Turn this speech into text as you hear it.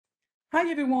Hi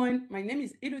everyone, my name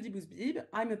is Elodie Bouzbib.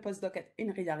 I'm a postdoc at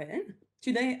INRIARN.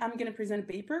 Today I'm going to present a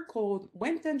paper called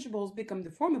When Tangibles Become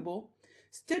Deformable,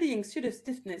 studying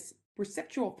pseudo-stiffness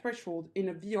perceptual threshold in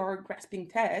a VR grasping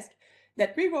task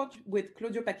that we wrote with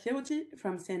Claudio Pacchiotti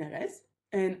from CNRS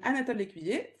and Anatole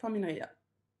Lécuyer from INRIA.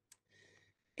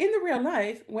 In the real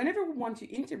life, whenever we want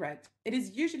to interact, it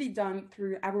is usually done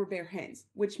through our bare hands,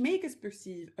 which make us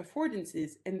perceive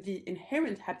affordances and the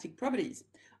inherent haptic properties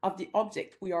of the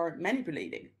object we are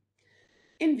manipulating.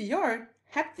 In VR,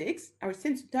 haptics, our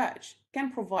sense of touch,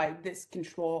 can provide this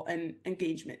control and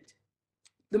engagement.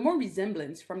 The more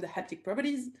resemblance from the haptic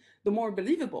properties, the more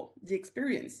believable the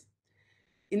experience.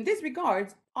 In this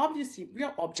regard, obviously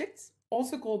real objects,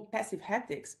 also called passive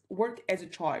haptics, work as a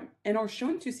charm and are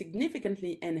shown to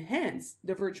significantly enhance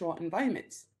the virtual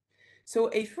environments. So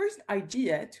a first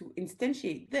idea to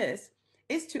instantiate this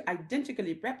is to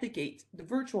identically replicate the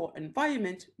virtual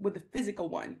environment with the physical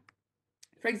one.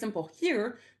 For example,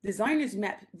 here, designers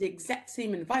map the exact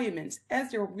same environments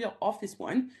as their real office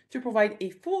one to provide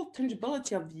a full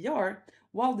tangibility of VR,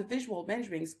 while the visual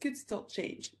renderings could still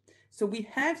change. So we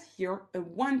have here a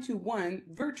one-to-one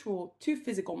virtual to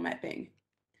physical mapping.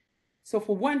 So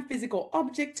for one physical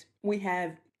object, we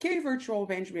have k virtual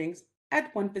renderings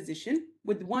at one position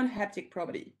with one haptic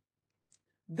property.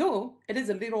 Though it is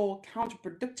a little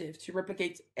counterproductive to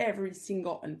replicate every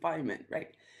single environment,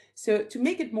 right? So to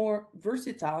make it more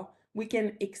versatile, we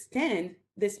can extend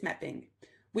this mapping.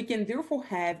 We can therefore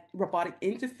have robotic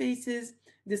interfaces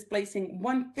displacing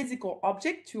one physical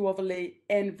object to overlay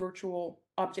n virtual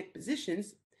object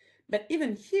positions. But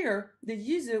even here, the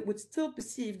user would still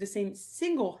perceive the same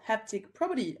single haptic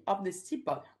property of the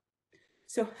CPOD.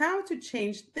 So how to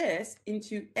change this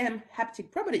into M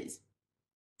haptic properties?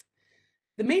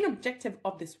 The main objective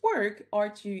of this work are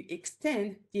to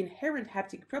extend the inherent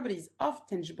haptic properties of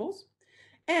tangibles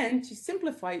and to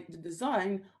simplify the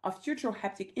design of future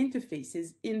haptic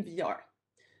interfaces in VR.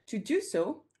 To do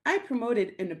so, I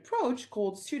promoted an approach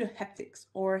called pseudo-haptics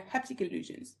or haptic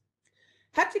illusions.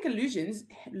 Haptic illusions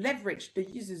leverage the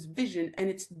user's vision and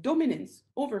its dominance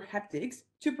over haptics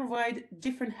to provide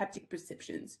different haptic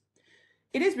perceptions.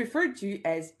 It is referred to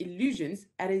as illusions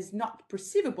and is not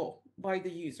perceivable by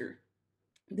the user.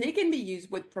 They can be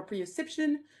used with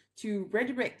proprioception to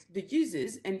redirect the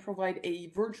users and provide a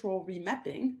virtual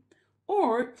remapping,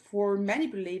 or for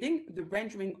manipulating the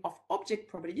rendering of object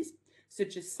properties,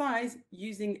 such as size,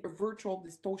 using a virtual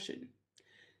distortion.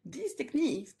 These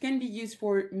techniques can be used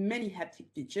for many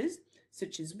haptic features,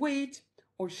 such as weight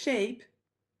or shape.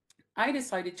 I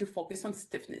decided to focus on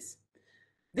stiffness.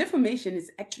 Deformation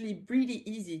is actually pretty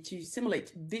easy to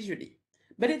simulate visually,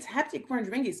 but its haptic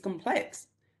rendering is complex.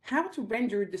 How to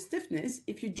render the stiffness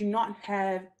if you do not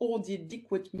have all the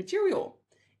adequate material?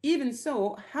 Even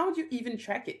so, how do you even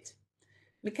track it?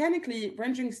 Mechanically,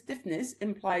 rendering stiffness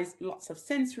implies lots of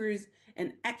sensors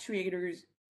and actuators.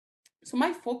 So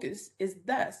my focus is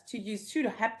thus to use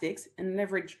pseudo-haptics and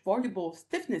leverage variable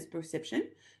stiffness perception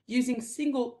using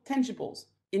single tangibles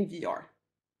in VR.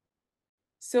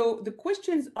 So the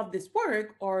questions of this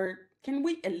work are, can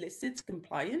we elicit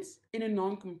compliance in a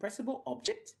non-compressible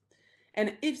object?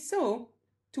 And if so,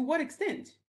 to what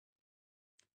extent?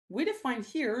 We define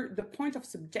here the point of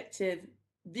subjective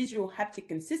visual haptic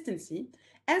consistency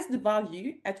as the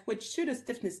value at which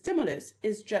pseudo-stiffness stimulus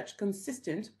is judged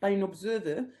consistent by an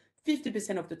observer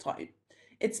 50% of the time.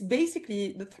 It's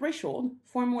basically the threshold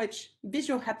from which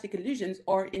visual haptic illusions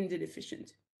are indeed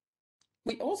efficient.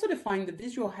 We also define the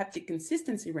visual haptic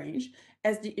consistency range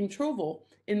as the interval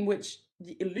in which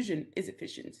the illusion is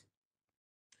efficient.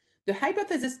 The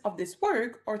hypotheses of this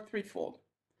work are threefold.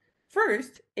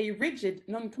 First, a rigid,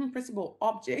 non-compressible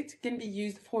object can be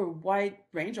used for a wide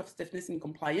range of stiffness and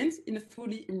compliance in a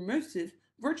fully immersive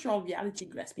virtual reality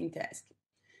grasping task.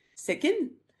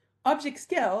 Second, object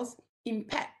scales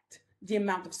impact the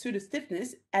amount of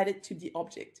pseudo-stiffness added to the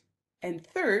object. And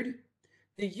third,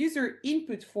 the user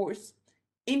input force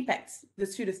impacts the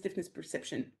pseudo-stiffness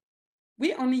perception.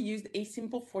 We only used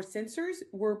asimple force sensors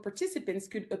where participants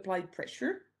could apply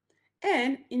pressure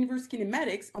and inverse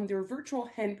kinematics on their virtual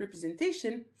hand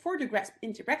representation for the grasp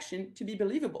interaction to be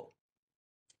believable.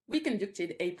 We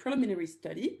conducted a preliminary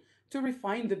study to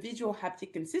refine the visual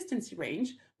haptic consistency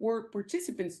range where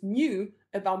participants knew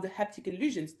about the haptic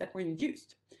illusions that were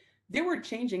induced. They were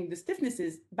changing the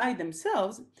stiffnesses by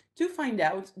themselves to find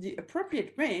out the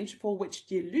appropriate range for which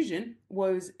the illusion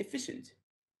was efficient.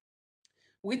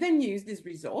 We then use these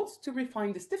results to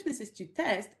refine the stiffnesses to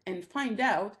test and find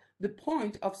out the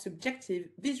point of subjective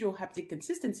visual haptic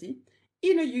consistency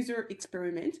in a user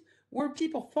experiment where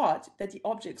people thought that the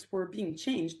objects were being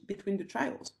changed between the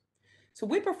trials. So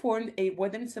we performed a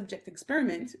wooden subject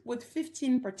experiment with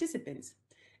 15 participants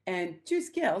and 2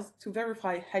 scales to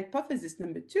verify hypothesis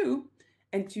number 2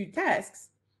 and 2 tasks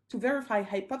to verify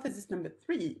hypothesis number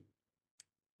 3.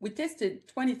 We tested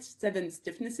 27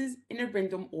 stiffnesses in a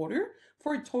random order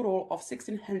for a total of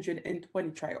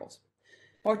 1,620 trials.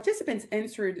 Participants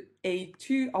answered a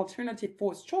 2 alternative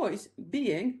force choice,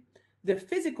 being the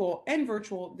physical and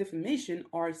virtual deformation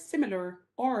are similar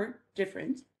or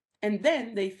different, and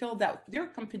then they filled out their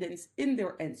confidence in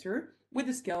their answer with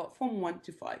a scale from 1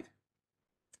 to 5.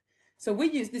 So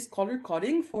we use this color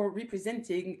coding for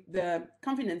representing the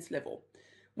confidence level.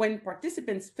 When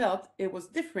participants felt it was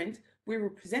different, we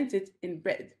represent it in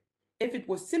red. If it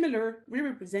was similar, we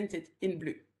represent it in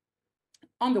blue.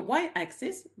 On the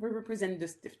y-axis, we represent the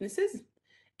stiffnesses,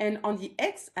 and on the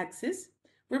x-axis,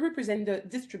 we represent the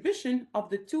distribution of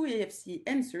the 2 AFC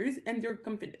answers and their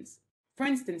confidence. For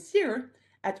instance, here,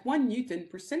 at 1 Newton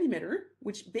per centimeter,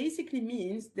 which basically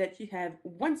means that you have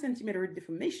 1 centimeter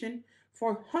deformation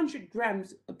for 100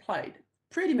 grams applied.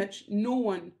 Pretty much no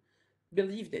one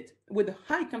believed it, with a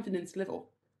high confidence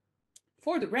level.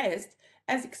 For the rest,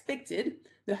 as expected,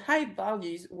 the high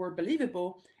values were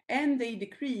believable and they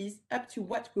decrease up to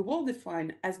what we will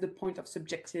define as the point of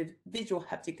subjective visual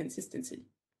haptic consistency.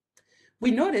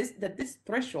 We notice that this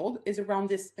threshold is around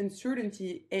this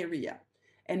uncertainty area,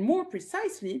 and more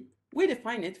precisely, we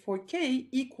define it for K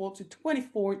equal to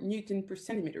 24 Newton per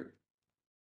centimeter.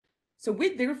 So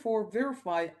we therefore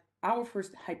verify our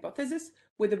first hypothesis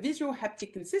with a visual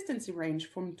haptic consistency range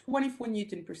from 24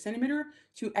 Newton per centimeter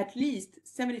to at least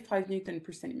 75 Newton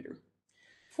per centimeter.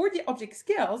 For the object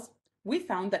scales, we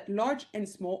found that large and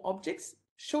small objects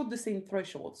showed the same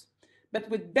thresholds, but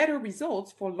with better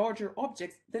results for larger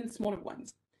objects than smaller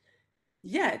ones.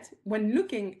 Yet, when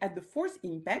looking at the force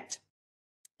impact,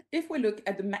 if we look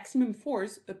at the maximum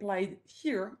force applied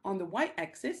here on the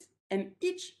y-axis and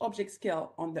each object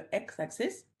scale on the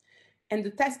x-axis, and the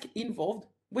task involved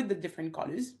with the different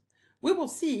colors, we will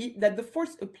see that the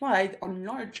force applied on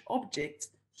large objects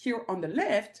here on the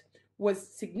left was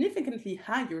significantly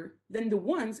higher than the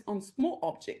ones on small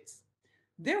objects.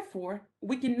 Therefore,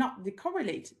 we cannot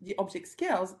decorrelate the object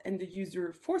scales and the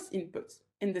user force inputs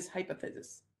in this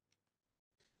hypothesis.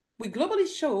 We globally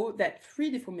show that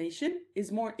free deformation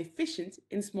is more efficient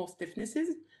in small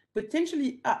stiffnesses,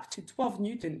 potentially up to 12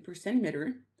 Newton per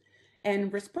centimeter,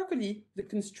 and reciprocally, the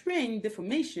constrained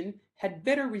deformation had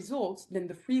better results than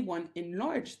the free one in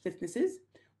large stiffnesses,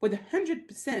 with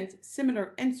 100%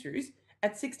 similar answers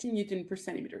at 60 Newton per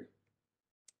centimeter.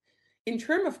 In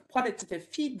terms of qualitative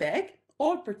feedback,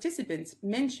 all participants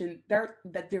mentioned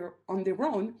that they're on their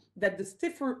own that the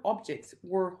stiffer objects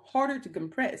were harder to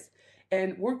compress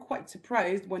and were quite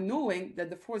surprised when knowing that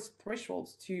the force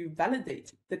thresholds to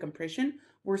validate the compression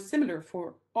were similar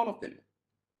for all of them.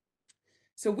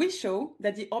 So we show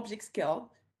that the object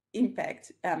scale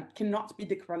impact cannot be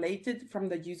decorrelated from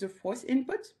the user force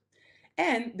input,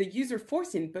 and the user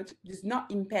force input does not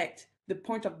impact the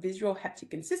point of visual haptic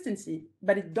consistency,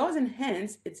 but it does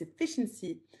enhance its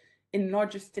efficiency in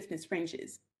larger stiffness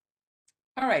ranges.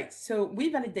 All right, so we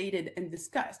validated and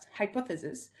discussed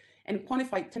hypotheses and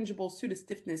quantified tangible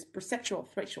pseudo-stiffness perceptual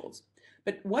thresholds.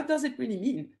 But what does it really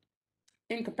mean?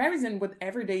 In comparison with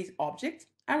everyday objects,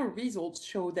 our results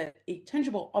show that a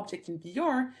tangible object in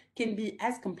VR can be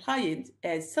as compliant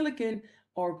as silicon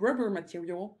or rubber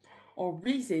material or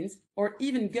resins or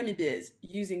even gummy bears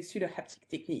using pseudo-haptic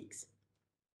techniques.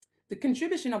 The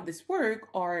contribution of this work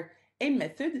are a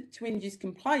method to induce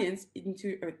compliance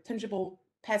into a tangible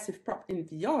passive prop in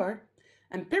VR,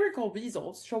 empirical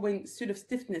results showing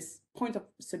pseudo-stiffness point of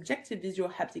subjective visual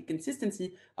haptic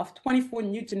consistency of 24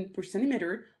 Newton per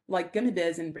centimeter, like gummy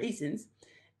bears and resins,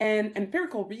 and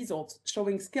empirical results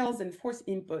showing scales and force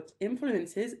input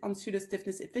influences on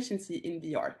pseudo-stiffness efficiency in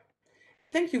VR.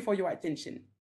 Thank you for your attention.